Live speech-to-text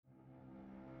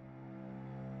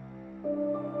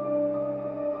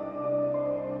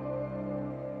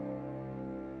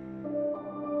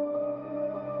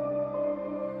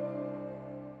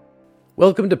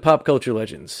Welcome to Pop Culture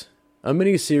Legends, a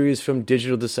mini-series from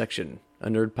Digital Dissection, a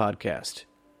nerd podcast.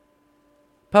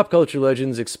 Pop Culture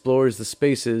Legends explores the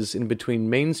spaces in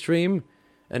between mainstream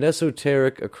and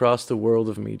esoteric across the world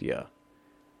of media.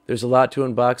 There's a lot to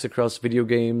unbox across video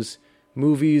games,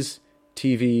 movies,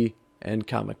 TV, and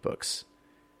comic books.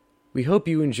 We hope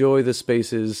you enjoy the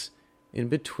spaces in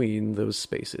between those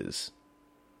spaces.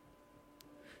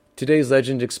 Today's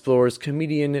legend explores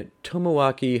comedian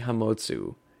Tomoaki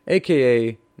Hamotsu,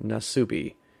 aka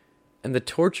Nasubi, and the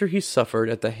torture he suffered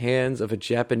at the hands of a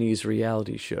Japanese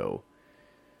reality show.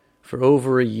 For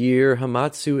over a year,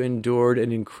 Hamotsu endured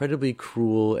an incredibly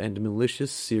cruel and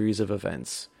malicious series of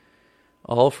events,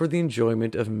 all for the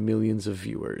enjoyment of millions of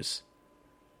viewers.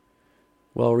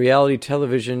 While reality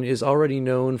television is already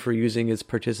known for using its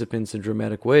participants in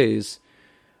dramatic ways,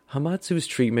 Hamotsu's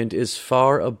treatment is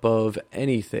far above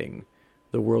anything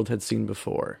the world had seen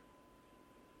before.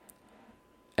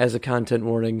 As a content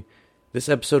warning, this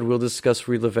episode will discuss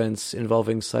real events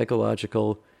involving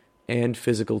psychological and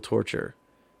physical torture,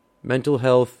 mental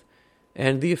health,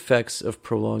 and the effects of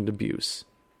prolonged abuse.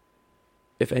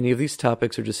 If any of these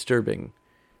topics are disturbing,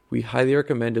 we highly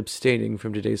recommend abstaining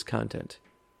from today's content.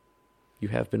 You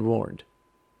have been warned.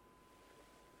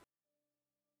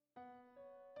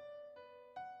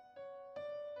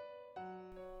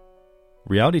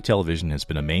 Reality television has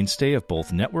been a mainstay of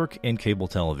both network and cable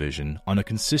television on a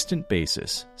consistent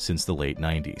basis since the late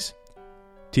 90s.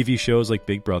 TV shows like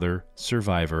Big Brother,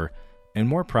 Survivor, and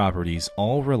more properties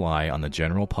all rely on the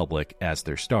general public as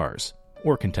their stars,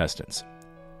 or contestants.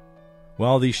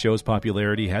 While these shows'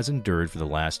 popularity has endured for the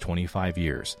last 25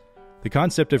 years, the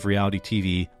concept of reality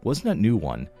TV wasn't a new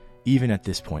one, even at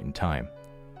this point in time.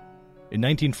 In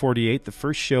 1948, the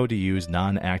first show to use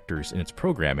non-actors in its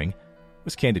programming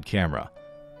was Candid Camera,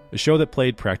 a show that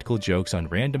played practical jokes on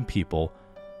random people,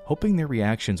 hoping their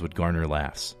reactions would garner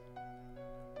laughs.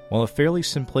 While a fairly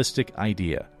simplistic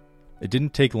idea, it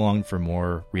didn't take long for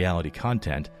more reality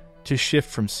content to shift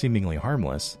from seemingly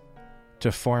harmless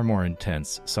to far more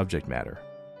intense subject matter.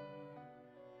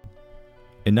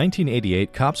 In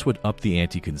 1988, cops would up the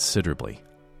ante considerably,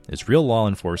 as real law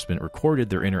enforcement recorded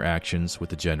their interactions with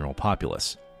the general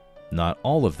populace, not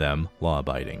all of them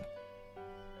law-abiding.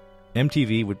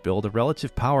 MTV would build a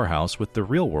relative powerhouse with The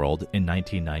Real World in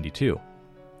 1992,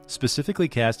 specifically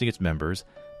casting its members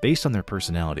based on their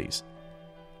personalities,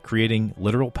 creating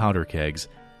literal powder kegs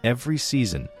every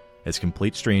season as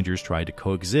complete strangers tried to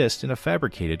coexist in a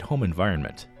fabricated home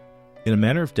environment. In a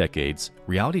matter of decades,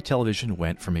 reality television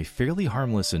went from a fairly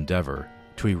harmless endeavor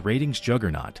to a ratings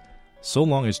juggernaut, so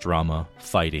long as drama,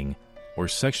 fighting, or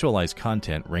sexualized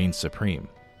content reigned supreme.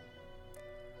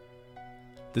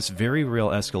 This very real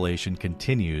escalation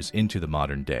continues into the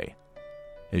modern day,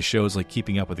 as shows like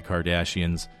Keeping Up with the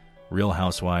Kardashians, Real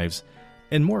Housewives,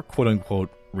 and more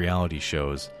quote-unquote reality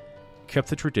shows kept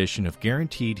the tradition of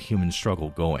guaranteed human struggle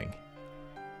going.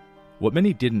 What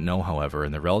many didn't know, however,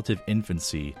 in the relative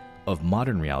infancy of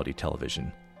modern reality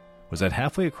television was that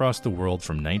halfway across the world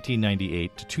from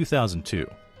 1998 to 2002,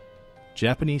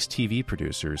 Japanese TV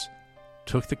producers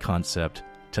took the concept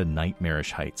to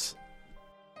nightmarish heights.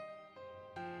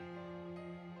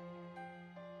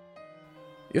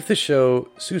 If the show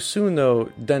Susuno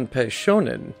Denpei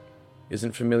Shonen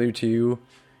isn't familiar to you,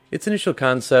 its initial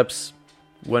concepts,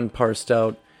 when parsed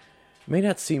out, may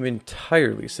not seem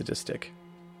entirely sadistic.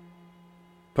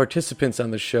 Participants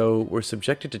on the show were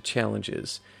subjected to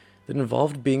challenges that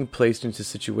involved being placed into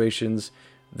situations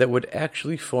that would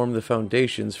actually form the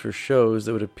foundations for shows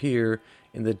that would appear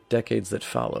in the decades that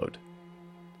followed.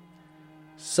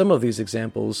 Some of these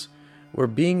examples were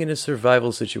being in a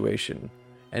survival situation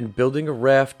and building a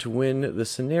raft to win the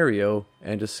scenario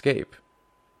and escape.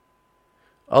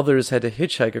 Others had to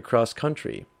hitchhike across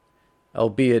country,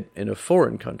 albeit in a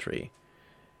foreign country,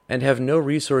 and have no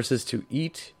resources to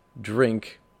eat,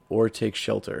 drink, or take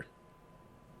shelter.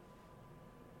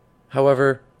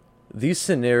 However, these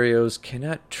scenarios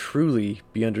cannot truly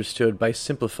be understood by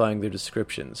simplifying their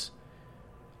descriptions,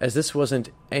 as this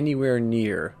wasn't anywhere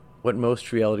near what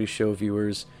most reality show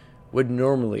viewers would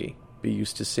normally be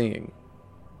used to seeing.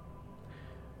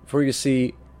 For you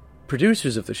see,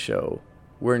 producers of the show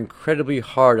were incredibly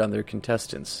hard on their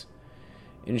contestants,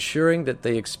 ensuring that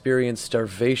they experienced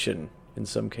starvation in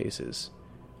some cases,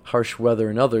 harsh weather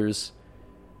in others,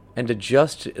 and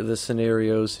adjust the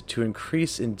scenarios to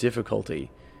increase in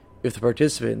difficulty if the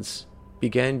participants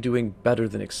began doing better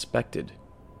than expected.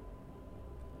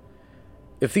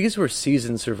 If these were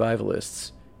seasoned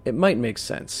survivalists, it might make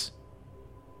sense,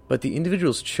 but the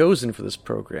individuals chosen for this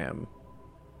program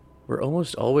were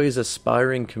almost always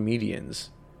aspiring comedians,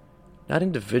 not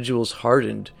individuals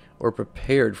hardened or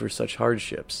prepared for such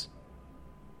hardships.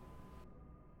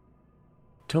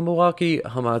 Tomoaki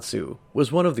Hamatsu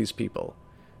was one of these people,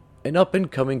 an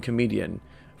up-and-coming comedian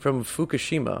from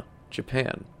Fukushima,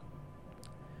 Japan.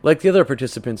 Like the other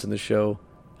participants in the show,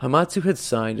 Hamatsu had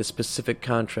signed a specific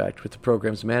contract with the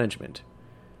program's management,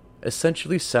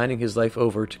 essentially signing his life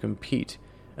over to compete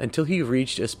until he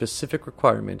reached a specific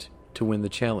requirement to win the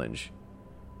challenge.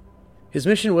 His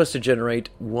mission was to generate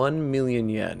 1 million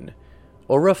yen,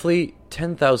 or roughly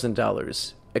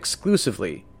 $10,000,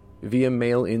 exclusively via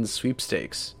mail-in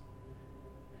sweepstakes.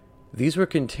 These were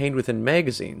contained within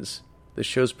magazines the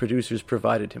show's producers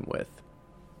provided him with.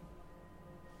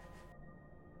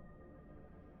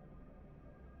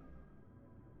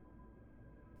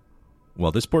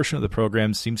 While this portion of the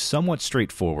program seems somewhat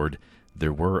straightforward,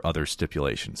 there were other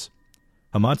stipulations.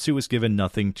 Hamatsu was given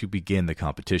nothing to begin the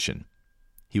competition.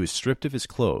 He was stripped of his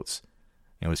clothes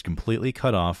and was completely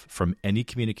cut off from any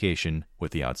communication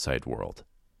with the outside world.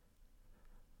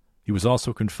 He was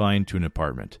also confined to an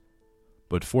apartment,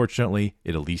 but fortunately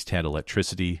it at least had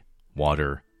electricity,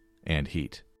 water, and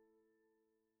heat.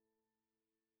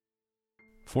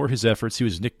 For his efforts, he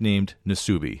was nicknamed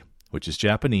Nasubi, which is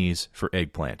Japanese for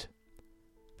eggplant.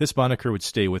 This moniker would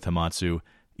stay with Hamatsu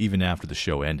even after the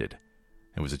show ended,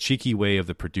 and was a cheeky way of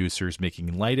the producers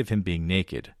making light of him being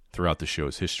naked throughout the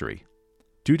show's history.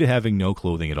 Due to having no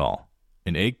clothing at all,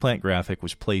 an eggplant graphic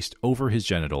was placed over his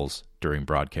genitals during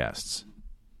broadcasts.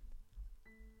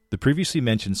 The previously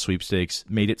mentioned sweepstakes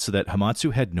made it so that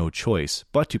Hamatsu had no choice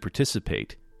but to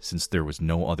participate, since there was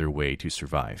no other way to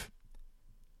survive.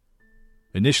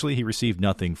 Initially, he received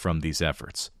nothing from these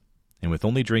efforts, and with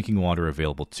only drinking water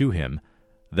available to him,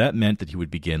 that meant that he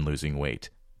would begin losing weight.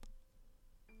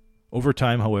 Over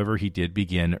time, however, he did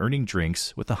begin earning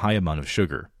drinks with a high amount of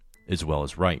sugar, as well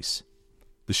as rice.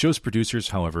 The show's producers,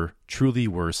 however, truly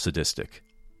were sadistic.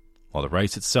 While the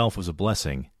rice itself was a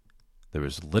blessing, there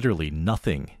was literally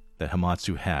nothing that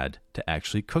Hamatsu had to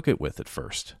actually cook it with at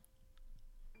first.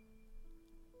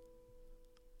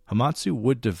 Hamatsu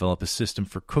would develop a system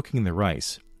for cooking the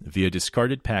rice via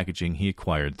discarded packaging he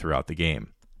acquired throughout the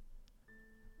game.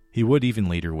 He would even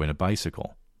later win a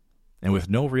bicycle, and with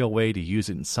no real way to use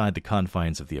it inside the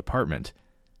confines of the apartment,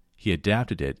 he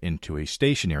adapted it into a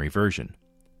stationary version.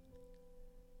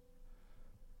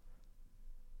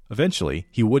 Eventually,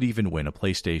 he would even win a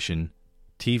PlayStation,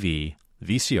 TV,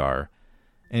 VCR,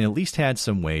 and at least had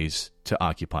some ways to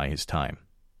occupy his time.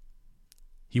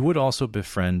 He would also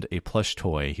befriend a plush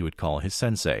toy he would call his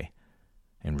sensei,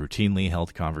 and routinely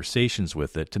held conversations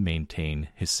with it to maintain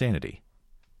his sanity.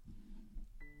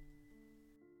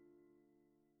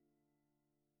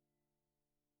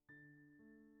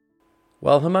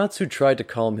 While Hamatsu tried to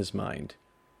calm his mind,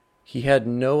 he had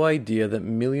no idea that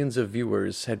millions of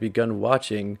viewers had begun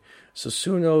watching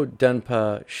Susuno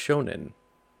Denpa Shonen.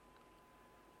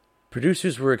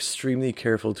 Producers were extremely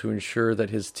careful to ensure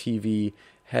that his TV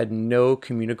had no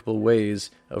communicable ways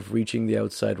of reaching the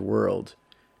outside world,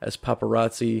 as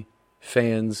paparazzi,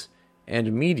 fans,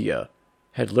 and media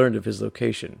had learned of his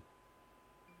location.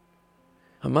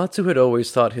 Hamatsu had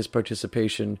always thought his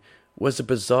participation was a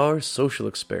bizarre social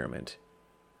experiment,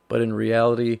 but in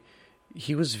reality,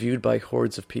 he was viewed by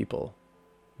hordes of people,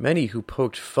 many who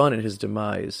poked fun at his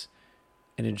demise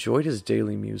and enjoyed his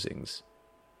daily musings.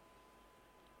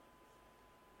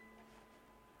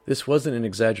 This wasn't an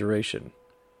exaggeration.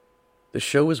 The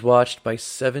show was watched by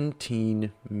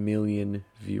 17 million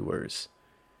viewers,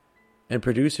 and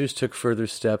producers took further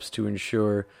steps to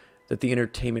ensure that the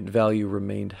entertainment value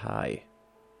remained high.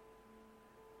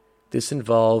 This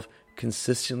involved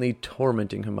consistently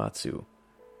tormenting Hamatsu.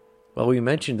 While we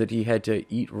mentioned that he had to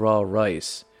eat raw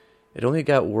rice, it only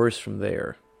got worse from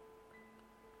there.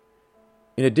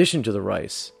 In addition to the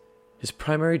rice, his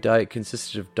primary diet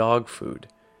consisted of dog food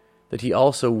that he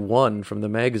also won from the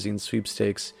magazine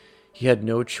sweepstakes he had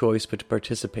no choice but to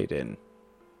participate in.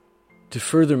 To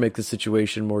further make the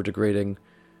situation more degrading,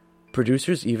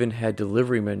 producers even had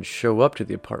deliverymen show up to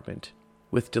the apartment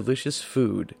with delicious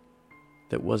food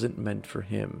that wasn't meant for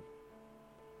him.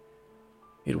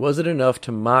 It wasn't enough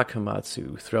to mock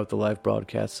Hamatsu throughout the live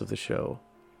broadcasts of the show.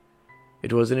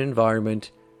 It was an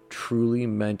environment truly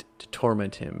meant to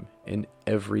torment him in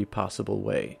every possible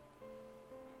way.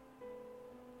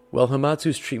 While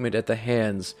Hamatsu's treatment at the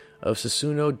hands of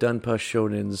Susuno Denpa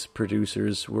Shonen's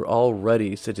producers were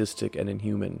already sadistic and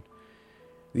inhuman,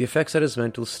 the effects on his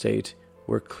mental state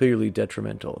were clearly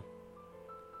detrimental.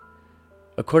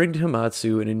 According to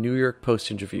Hamatsu in a New York Post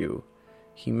interview,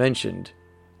 he mentioned,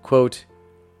 quote,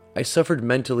 "I suffered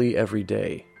mentally every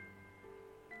day.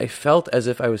 I felt as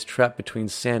if I was trapped between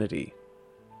sanity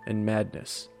and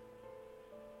madness."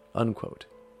 unquote.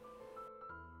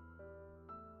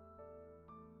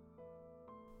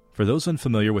 For those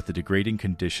unfamiliar with the degrading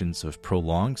conditions of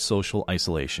prolonged social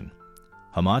isolation,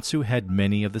 Hamatsu had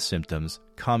many of the symptoms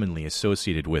commonly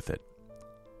associated with it.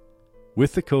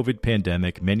 With the COVID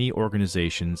pandemic, many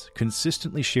organizations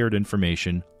consistently shared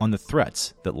information on the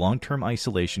threats that long-term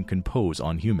isolation can pose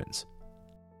on humans.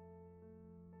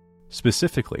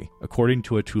 Specifically, according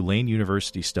to a Tulane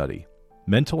University study,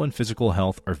 mental and physical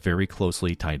health are very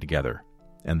closely tied together,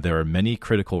 and there are many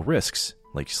critical risks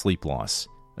like sleep loss,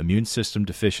 immune system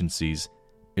deficiencies,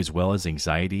 as well as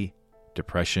anxiety,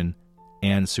 depression,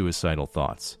 and suicidal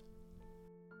thoughts.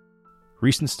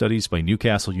 Recent studies by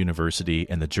Newcastle University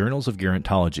and the Journals of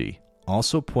Gerontology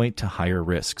also point to higher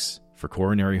risks for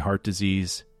coronary heart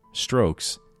disease,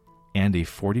 strokes, and a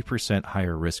 40%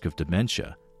 higher risk of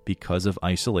dementia because of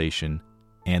isolation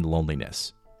and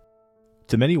loneliness.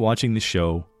 To many watching the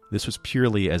show, this was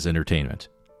purely as entertainment.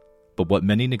 But what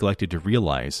many neglected to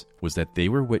realize was that they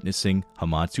were witnessing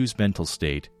Hamatsu's mental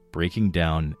state breaking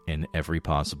down in every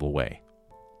possible way.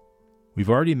 We've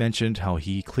already mentioned how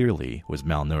he clearly was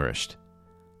malnourished,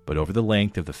 but over the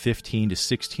length of the 15 to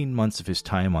 16 months of his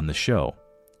time on the show,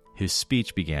 his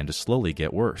speech began to slowly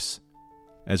get worse.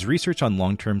 As research on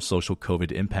long-term social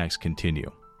COVID impacts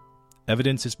continue,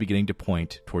 evidence is beginning to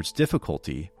point towards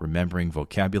difficulty remembering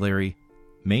vocabulary,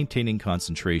 maintaining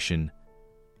concentration,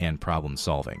 and problem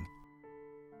solving.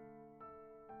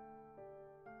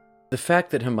 The fact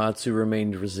that Hamatsu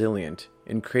remained resilient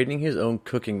in creating his own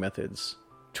cooking methods,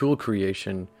 tool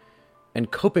creation,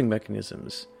 and coping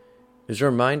mechanisms is a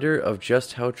reminder of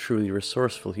just how truly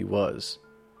resourceful he was.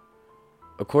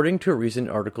 According to a recent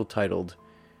article titled,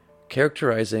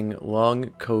 "Characterizing Long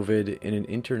COVID in an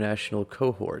International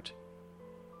Cohort,"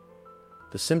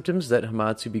 the symptoms that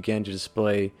Hamatsu began to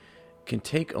display can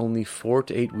take only 4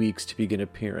 to 8 weeks to begin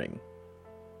appearing.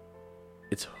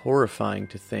 It's horrifying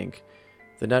to think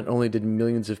that not only did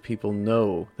millions of people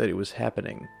know that it was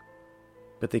happening,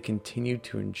 but they continued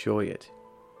to enjoy it,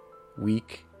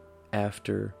 week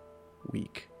after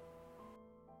week.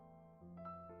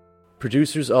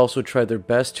 Producers also tried their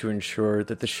best to ensure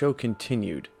that the show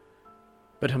continued,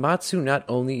 but Hamatsu not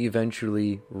only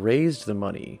eventually raised the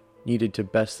money needed to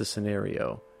best the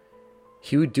scenario,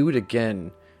 he would do it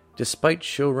again despite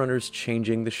showrunners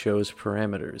changing the show's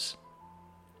parameters.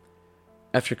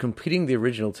 After completing the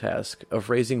original task of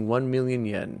raising 1 million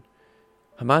yen,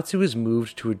 Hamatsu was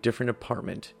moved to a different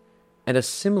apartment, and a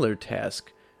similar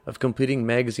task of completing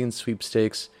magazine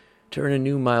sweepstakes to earn a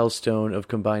new milestone of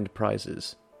combined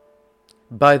prizes.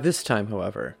 By this time,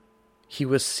 however, he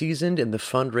was seasoned in the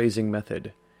fundraising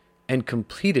method, and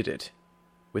completed it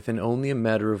within only a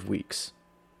matter of weeks.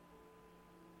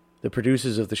 The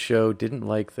producers of the show didn't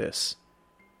like this,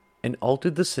 and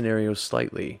altered the scenario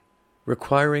slightly,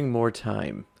 requiring more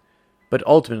time, but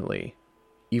ultimately,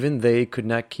 even they could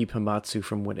not keep Hamatsu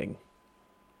from winning.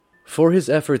 For his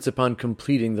efforts upon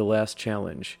completing the last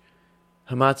challenge,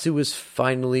 Hamatsu was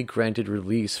finally granted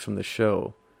release from the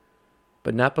show,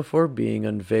 but not before being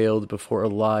unveiled before a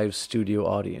live studio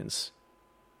audience,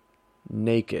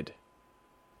 naked,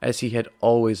 as he had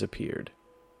always appeared.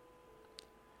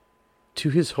 To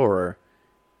his horror,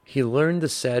 he learned the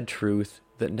sad truth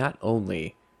that not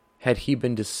only had he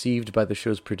been deceived by the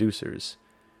show's producers,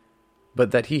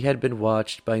 but that he had been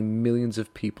watched by millions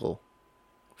of people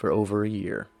for over a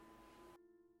year.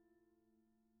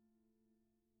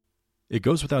 It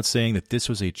goes without saying that this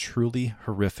was a truly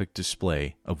horrific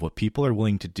display of what people are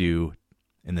willing to do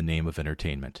in the name of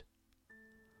entertainment.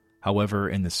 However,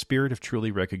 in the spirit of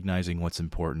truly recognizing what's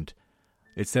important,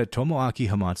 it's that Tomoaki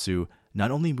Hamatsu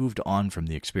not only moved on from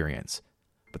the experience,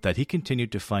 but that he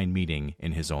continued to find meaning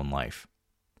in his own life.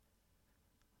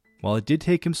 While it did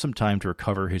take him some time to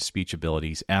recover his speech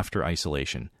abilities after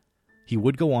isolation, he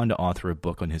would go on to author a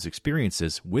book on his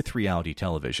experiences with reality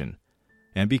television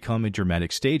and become a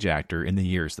dramatic stage actor in the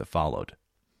years that followed.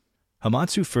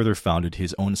 Hamatsu further founded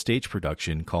his own stage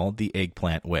production called The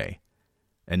Eggplant Way,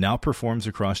 and now performs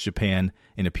across Japan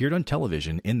and appeared on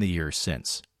television in the years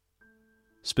since.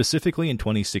 Specifically in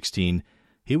 2016,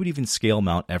 he would even scale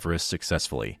Mount Everest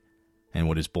successfully, and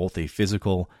what is both a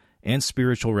physical and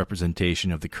spiritual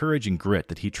representation of the courage and grit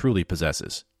that he truly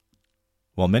possesses.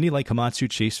 While many like Hamatsu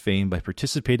chase fame by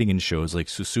participating in shows like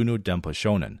Susuno Denpa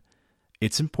Shonen,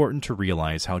 it's important to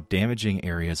realize how damaging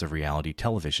areas of reality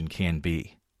television can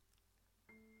be.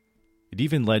 It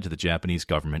even led to the Japanese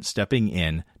government stepping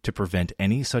in to prevent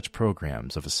any such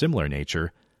programs of a similar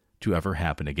nature to ever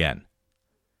happen again.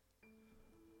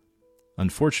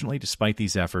 Unfortunately, despite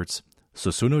these efforts,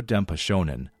 Susuno Denpa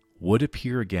Shonen would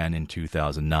appear again in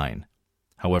 2009,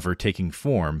 however taking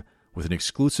form with an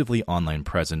exclusively online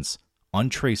presence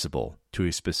untraceable to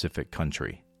a specific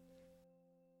country.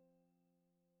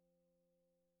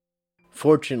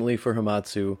 Fortunately for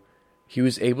Hamatsu, he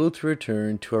was able to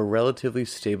return to a relatively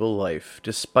stable life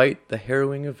despite the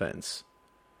harrowing events.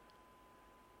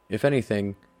 If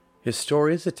anything, his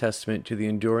story is a testament to the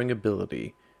enduring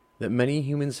ability that many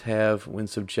humans have when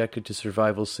subjected to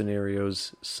survival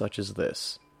scenarios such as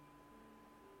this.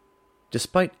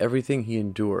 Despite everything he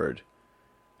endured,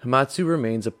 Hamatsu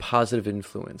remains a positive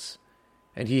influence,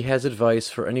 and he has advice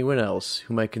for anyone else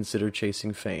who might consider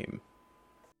chasing fame.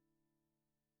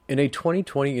 In a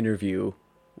 2020 interview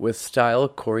with Style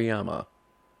Koriyama,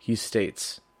 he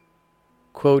states,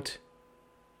 quote,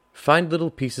 "Find little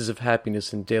pieces of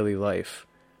happiness in daily life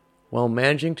while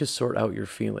managing to sort out your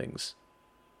feelings.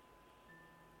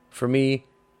 For me,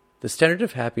 the standard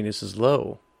of happiness is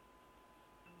low.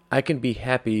 I can be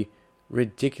happy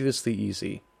ridiculously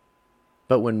easy,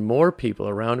 but when more people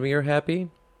around me are happy,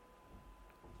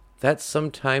 that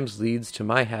sometimes leads to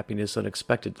my happiness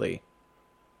unexpectedly.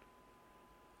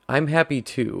 I'm happy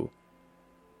too,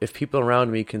 if people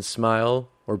around me can smile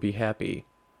or be happy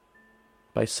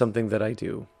by something that I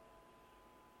do."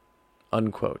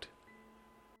 Unquote.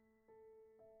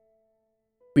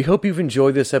 We hope you've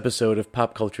enjoyed this episode of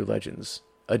Pop Culture Legends,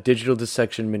 a digital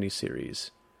dissection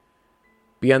miniseries.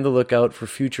 Be on the lookout for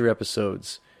future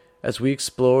episodes as we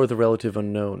explore the relative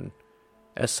unknown,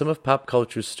 as some of pop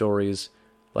culture's stories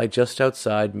lie just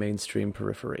outside mainstream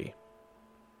periphery.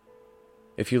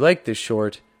 If you like this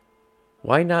short,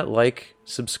 why not like,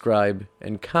 subscribe,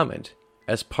 and comment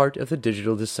as part of the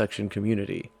digital dissection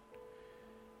community?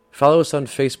 Follow us on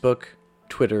Facebook,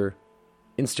 Twitter,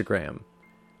 Instagram,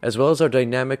 as well as our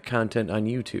dynamic content on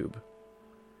YouTube.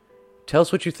 Tell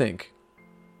us what you think.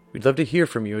 We'd love to hear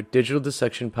from you at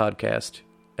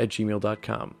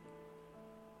digitaldissectionpodcast@gmail.com.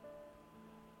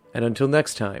 And until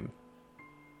next time,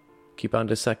 keep on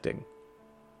dissecting.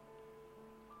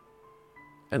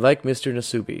 And like Mr.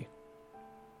 Nasubi,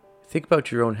 think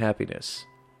about your own happiness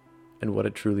and what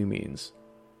it truly means.